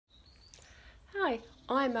Hi,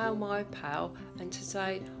 I'm ALMYPAL, and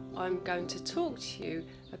today I'm going to talk to you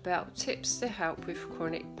about tips to help with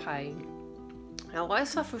chronic pain. Now, I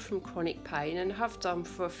suffer from chronic pain and have done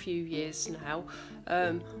for a few years now.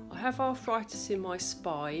 I have arthritis in my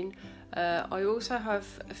spine. I also have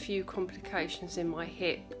a few complications in my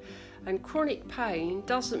hip, and chronic pain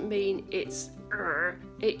doesn't mean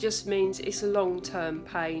it just means it's a long-term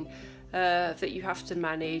pain that you have to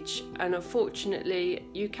manage, and unfortunately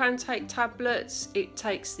you can take tablets. It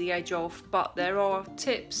takes the edge off, but there are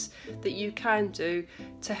tips that you can do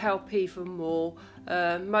to help even more.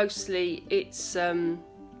 Mostly it's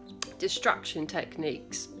distraction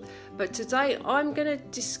techniques, but today I'm going to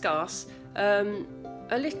discuss a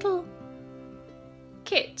little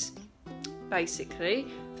kit basically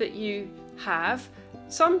that you have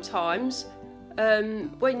sometimes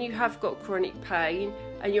when you have got chronic pain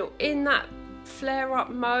and you're in that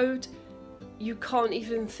flare-up mode. You can't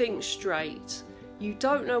even think straight, you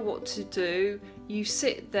don't know what to do, you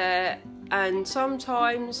sit there and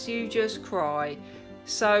sometimes you just cry.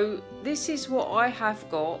 So this is what I have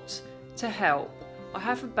got to help. I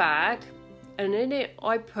have a bag, and in it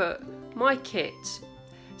I put my kit,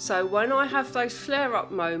 so when I have those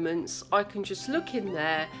flare-up moments I can just look in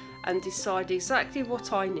there and decide exactly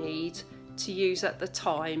what I need to use at the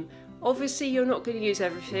time. Obviously you're not going to use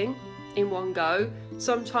everything in one go.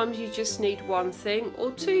 Sometimes you just need one thing or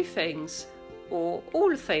two things or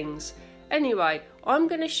all things. Anyway, I'm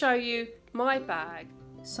going to show you my bag.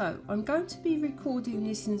 So I'm going to be recording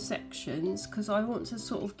this in sections because I want to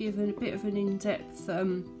sort of give a bit of an in-depth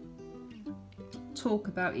talk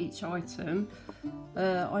about each item.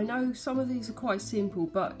 I know some of these are quite simple,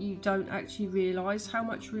 but you don't actually realise how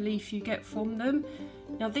much relief you get from them.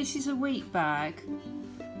 Now this is a wheat bag,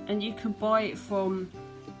 and you can buy it from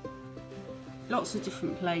lots of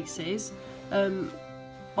different places.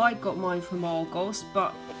 I got mine from Argos,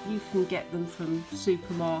 but you can get them from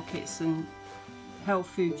supermarkets and health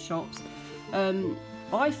food shops.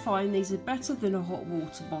 I find these are better than a hot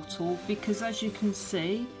water bottle because, as you can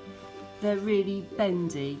see, they're really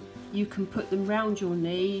bendy. You can put them round your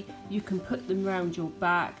knee, you can put them round your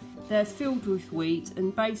back. They're filled with wheat,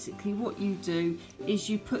 and basically what you do is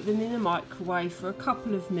you put them in a microwave for a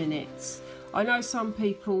couple of minutes. I know some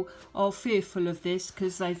people are fearful of this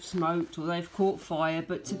because they've smoked or they've caught fire,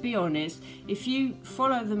 but to be honest, if you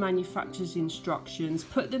follow the manufacturer's instructions,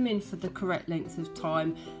 put them in for the correct length of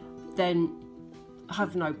time, then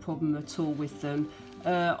have no problem at all with them.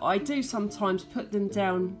 I do sometimes put them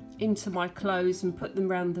down into my clothes and put them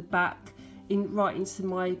round the back, right into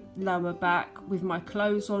my lower back with my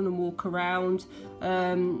clothes on, and walk around.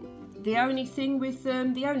 The only thing with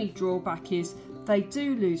them, the only drawback is they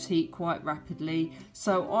do lose heat quite rapidly,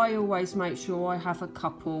 so I always make sure I have a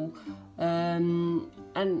couple.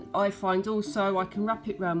 And I find also I can wrap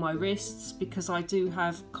it around my wrists because I do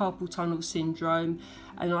have carpal tunnel syndrome,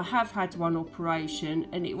 and I have had one operation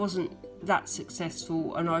and it wasn't that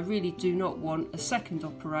successful, and I really do not want a second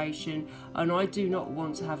operation, and I do not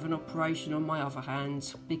want to have an operation on my other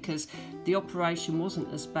hand because the operation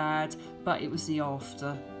wasn't as bad, but it was the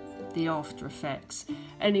after effects.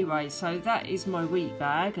 Anyway, so that is my wheat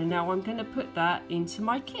bag, and now I'm going to put that into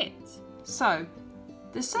my kit. So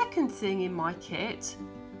the second thing in my kit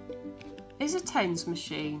is a TENS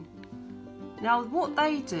machine. Now what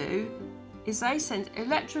they do is they send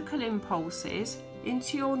electrical impulses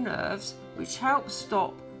into your nerves which help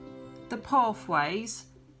stop the pathways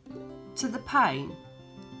to the pain.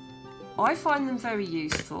 I find them very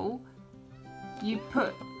useful. You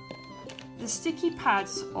put the sticky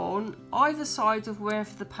pads on either side of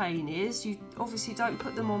wherever the pain is. You obviously don't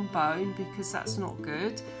put them on bone because that's not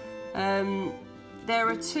good. There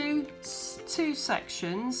are two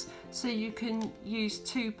sections, so you can use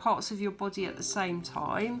two parts of your body at the same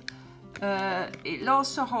time. It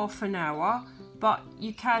lasts a half an hour, but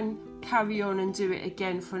you can carry on and do it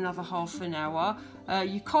again for another half an hour.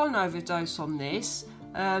 You can't overdose on this,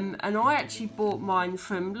 and I actually bought mine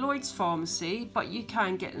from Lloyd's Pharmacy, but you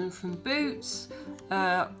can get them from Boots,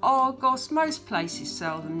 Argos. Most places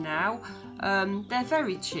sell them now. They're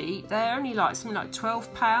very cheap. They're only like something like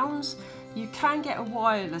 £12. You can get a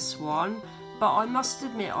wireless one, but I must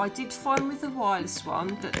admit I did find with the wireless one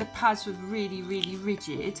that the pads were really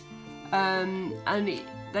rigid, and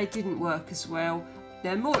they didn't work as well.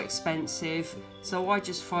 They're more expensive, so I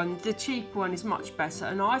just find the cheap one is much better,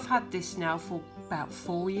 and I've had this now for about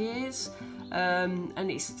 4 years, and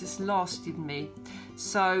it's just lasted me.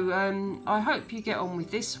 So I hope you get on with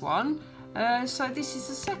this one. So this is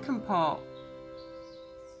the second part,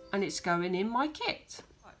 and it's going in my kit.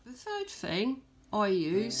 The third thing I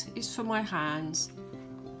use is for my hands.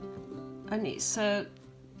 and it's a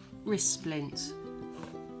wrist splint.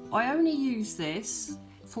 I only use this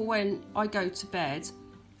for when I go to bed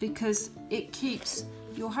because it keeps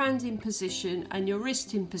your hand in position and your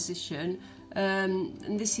wrist in position,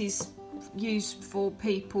 and this is used for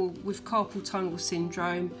people with carpal tunnel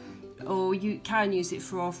syndrome, or you can use it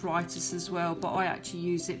for arthritis as well, but I actually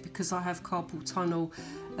use it because I have carpal tunnel,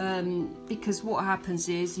 because what happens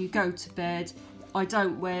is you go to bed, if I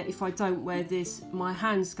don't wear this, my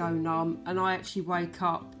hands go numb and I actually wake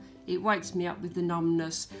up. It wakes me up with the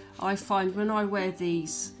numbness. I find when I wear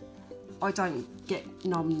these, I don't get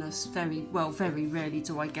numbness very rarely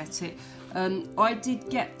do I get it. I did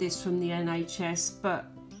get this from the NHS, but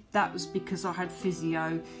that was because I had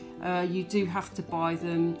physio. You do have to buy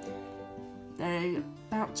them. They're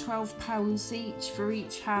about £12 each for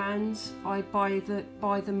each hand. I buy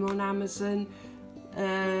them on Amazon.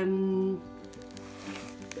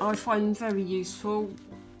 I find them very useful,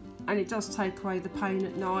 and it does take away the pain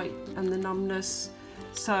at night and the numbness,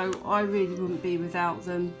 so I really wouldn't be without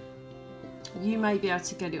them. You may be able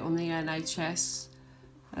to get it on the NHS.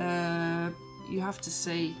 You have to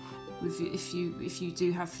see if you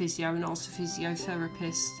do have physio and ask a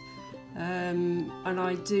physiotherapist. And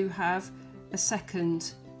I do have a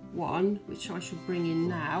second one which I should bring in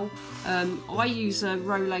now. I use a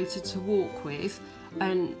rollator to walk with,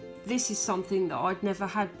 and this is something that I'd never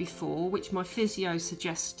had before, which my physio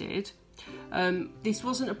suggested. This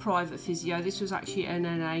wasn't a private physio, this was actually an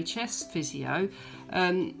NHS physio.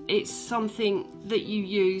 It's something that you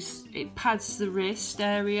use, it pads the wrist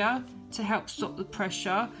area to help stop the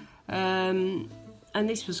pressure, and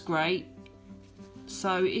this was great.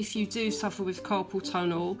 So if you do suffer with carpal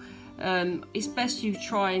tunnel, it's best you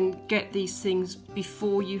try and get these things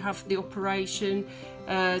before you have the operation,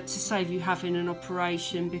 to save you having an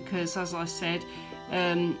operation, because as I said,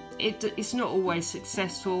 it's not always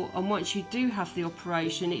successful, and once you do have the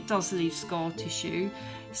operation it does leave scar tissue,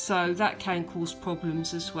 so that can cause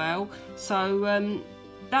problems as well. So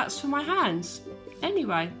that's for my hands.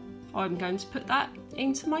 Anyway, I'm going to put that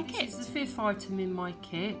into my kit. It's the fifth item in my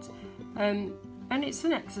kit, and it's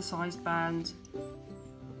an exercise band.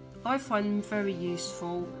 I find them very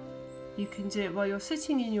useful. You can do it while you're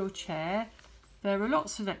sitting in your chair. There are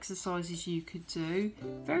lots of exercises you could do,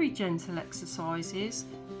 very gentle exercises.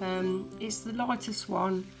 It's the lightest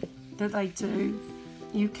one that they do.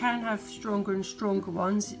 You can have stronger and stronger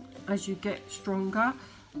ones as you get stronger.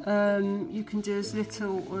 You can do as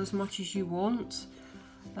little or as much as you want.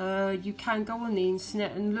 You can go on the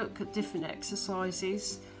internet and look at different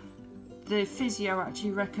exercises. The physio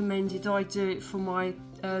actually recommended I do it for my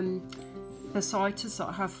bursitis that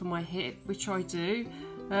I have for my hip, which I do.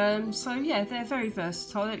 So yeah, they're very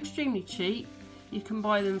versatile, they're extremely cheap. You can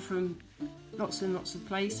buy them from lots and lots of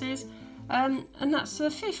places. And that's the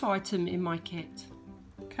fifth item in my kit.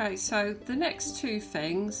 Okay, so the next two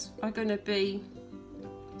things are going to be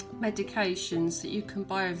medications that you can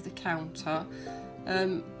buy over the counter.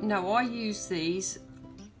 Now I use these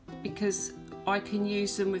because I can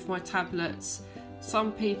use them with my tablets.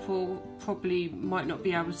 Some people probably might not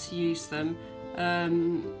be able to use them,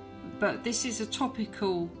 but this is a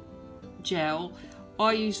topical gel.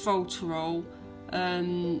 I use Voltarol.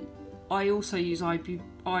 I also use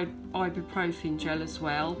ibuprofen gel as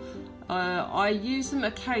well. I use them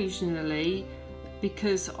occasionally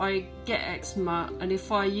because I get eczema, and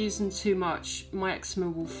if I use them too much my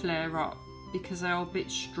eczema will flare up because they are a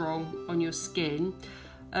bit strong on your skin.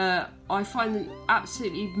 I find them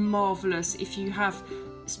absolutely marvellous if you have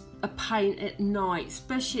a pain at night,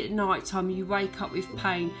 especially at night time, you wake up with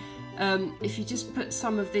pain. If you just put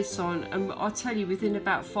some of this on, and I'll tell you, within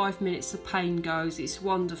about 5 minutes the pain goes. It's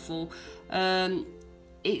wonderful.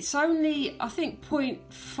 It's only, I think,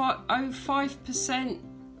 0.05%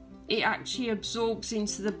 it actually absorbs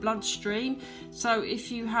into the bloodstream. So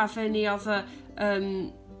if you have any other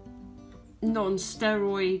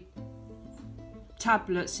non-steroid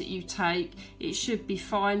tablets that you take, it should be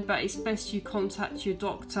fine, but it's best you contact your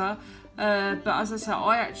doctor. But as I said,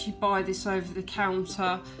 I actually buy this over the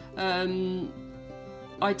counter.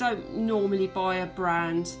 I don't normally buy a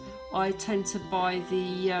brand. I tend to buy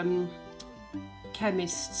the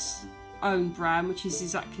chemist's own brand, which is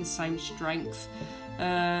exactly the same strength.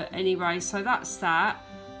 Anyway, so that's that,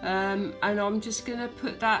 and I'm just going to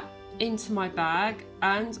put that into my bag,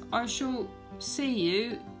 and I shall see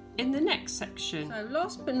you in the next section. So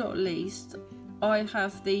last but not least, I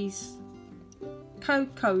have these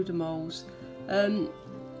codemols.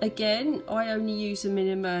 Again, I only use them in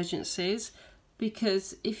emergencies,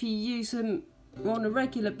 because if you use them on a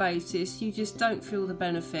regular basis you just don't feel the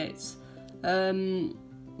benefits. They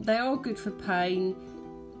are good for pain.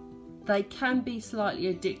 they can be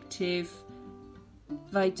slightly addictive.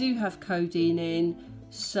 They do have codeine in,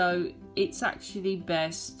 so it's actually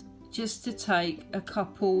best just to take a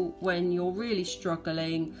couple when you're really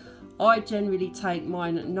struggling. I generally take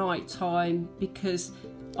mine at night time because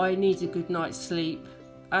I need a good night's sleep,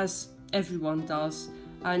 as everyone does,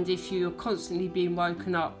 and if you're constantly being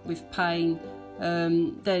woken up with pain,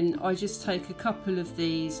 then I just take a couple of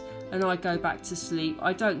these and I go back to sleep.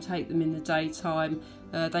 I don't take them in the daytime.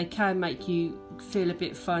 They can make you feel a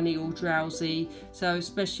bit funny or drowsy, so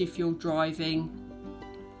especially if you're driving,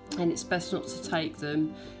 and it's best not to take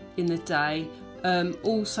them in the day.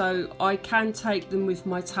 Also, I can take them with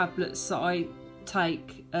my tablets that I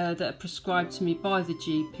take that are prescribed to me by the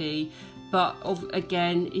GP, but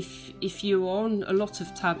again, if you're on a lot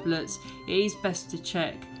of tablets, it is best to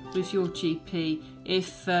check with your GP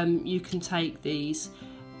if you can take these.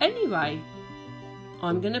 Anyway,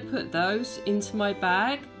 I'm going to put those into my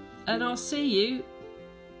bag and I'll see you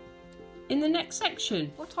in the next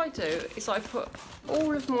section. What I do is I put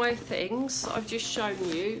all of my things I've just shown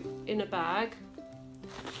you in a bag,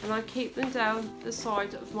 and I keep them down the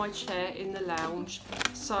side of my chair in the lounge,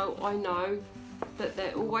 so I know that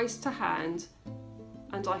they're always to hand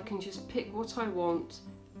and I can just pick what I want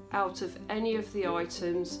out of any of the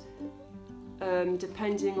items,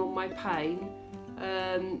 depending on my pain,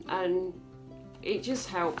 and it just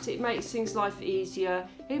helps. It makes things life easier,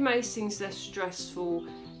 it makes things less stressful.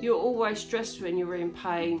 You're always stressed when you're in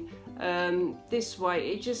pain. This way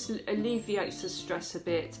it just alleviates the stress a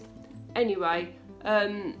bit. Anyway,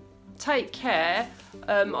 take care.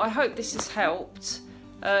 I hope this has helped.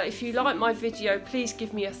 If you like my video, please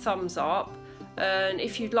give me a thumbs up, and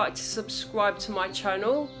if you'd like to subscribe to my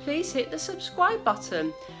channel, please hit the subscribe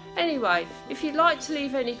button. Anyway, if you'd like to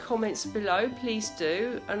leave any comments below, please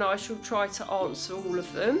do, and I shall try to answer all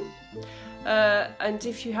of them. And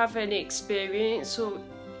if you have any experiences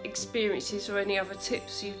or any other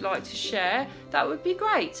tips you'd like to share, that would be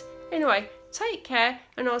great. Anyway, take care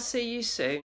and I'll see you soon.